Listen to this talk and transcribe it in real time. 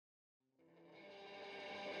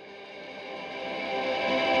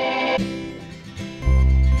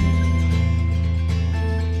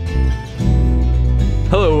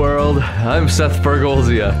I'm Seth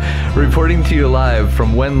Faergolzia, reporting to you live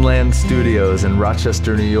from Wendland Studios in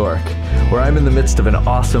Rochester, New York, where I'm in the midst of an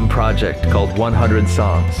awesome project called 100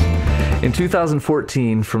 Songs. In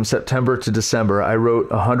 2014, from September to December, I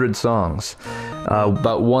wrote 100 songs,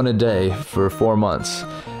 about one a day for 4 months.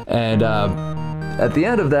 And at the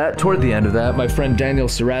end of that, toward the end of that, my friend Daniel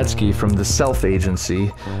Saratsky from the Self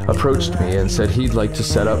Agency approached me and said he'd like to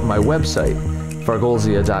set up my website,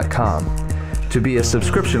 Faergolzia.com, to be a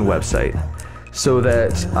subscription website so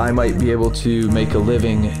that I might be able to make a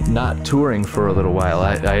living not touring for a little while.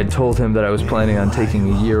 I had told him that I was planning on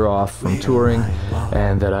taking a year off from touring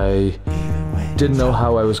and that I didn't know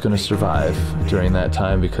how I was going to survive during that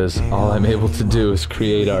time because all I'm able to do is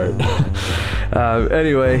create art.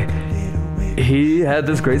 Anyway, he had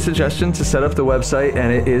this great suggestion to set up the website,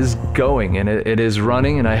 and it is going, and it is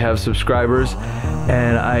running, and I have subscribers,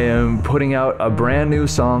 and I am putting out a brand new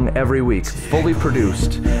song every week, fully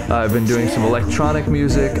produced. I've been doing some electronic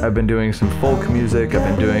music, I've been doing some folk music, I've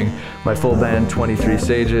been doing my full band 23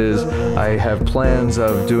 Sages. I have plans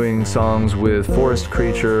of doing songs with Forest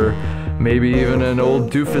Creature, maybe even an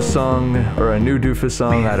old Doofus song or a new Doofus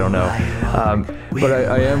song, I don't know. But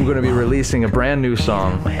I am going to be releasing a brand new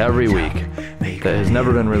song every week that has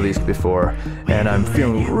never been released before, and I'm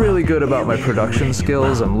feeling really good about my production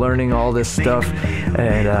skills. I'm learning all this stuff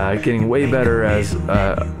and getting way better as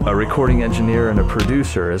a recording engineer and a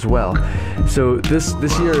producer as well. So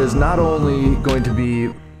this year is not only going to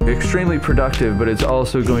be extremely productive, but it's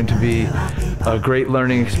also going to be a great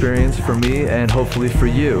learning experience for me and hopefully for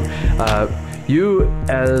you. You,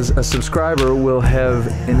 as a subscriber, will have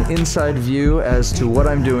an inside view as to what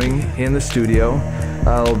I'm doing in the studio.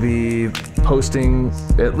 I'll be posting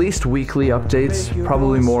at least weekly updates,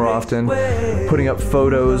 probably more often, putting up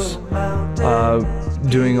photos,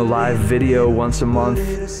 doing a live video once a month,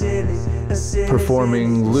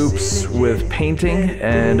 performing loops with painting,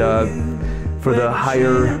 and for the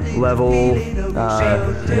higher level,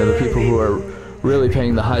 the people who are really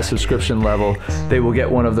paying the high subscription level, they will get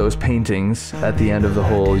one of those paintings at the end of the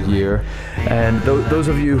whole year. And those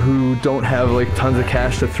of you who don't have like tons of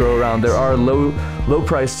cash to throw around, there are low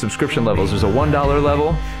price subscription levels. There's a $1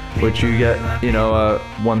 level, which you get,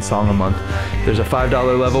 one song a month. There's a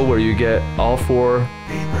 $5 level where you get all 4.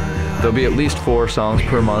 There'll be at least 4 songs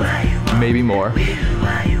per month, maybe more.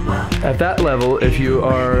 At that level, if you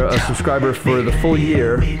are a subscriber for the full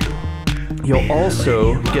year, you'll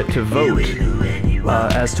also get to vote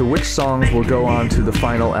as to which songs will go on to the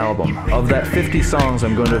final album. Of that 50 songs,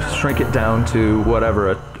 I'm going to shrink it down to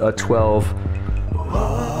whatever, a 12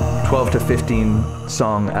 to 15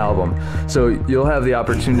 song album. So you'll have the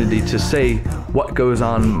opportunity to say what goes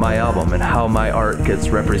on my album and how my art gets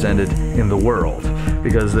represented in the world,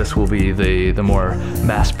 because this will be the more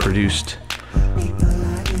mass-produced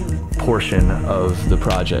portion of the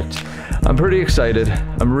project. I'm pretty excited.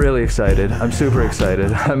 I'm really excited. I'm super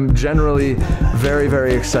excited. I'm generally very,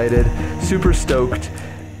 very excited, super stoked,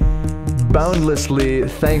 boundlessly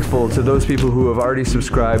thankful to those people who have already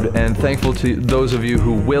subscribed, and thankful to those of you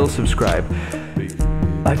who will subscribe.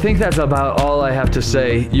 I think that's about all I have to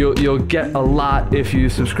say. You'll get a lot if you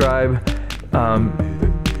subscribe.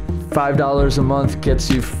 $5 a month gets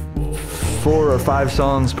you 4 or 5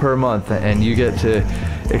 songs per month, and you get to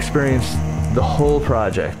experience the whole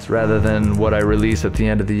project rather than what I release at the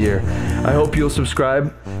end of the year. I hope you'll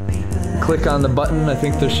subscribe. Click on the button. I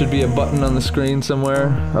think there should be a button on the screen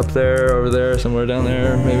somewhere, up there, over there, somewhere down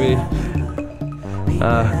there, maybe.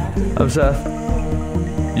 I'm Seth.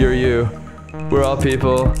 You're you. We're all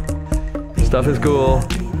people. Stuff is cool.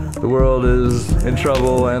 The world is in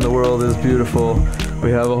trouble and the world is beautiful.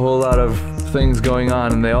 We have a whole lot of things going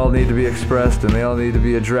on, and they all need to be expressed and they all need to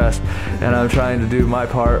be addressed, and I'm trying to do my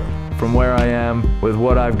part from where I am with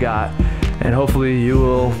what I've got, and hopefully you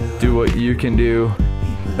will do what you can do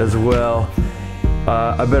as well.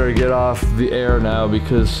 I better get off the air now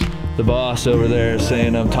because the boss over there is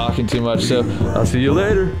saying I'm talking too much, so I'll see you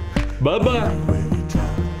later. Bye-bye.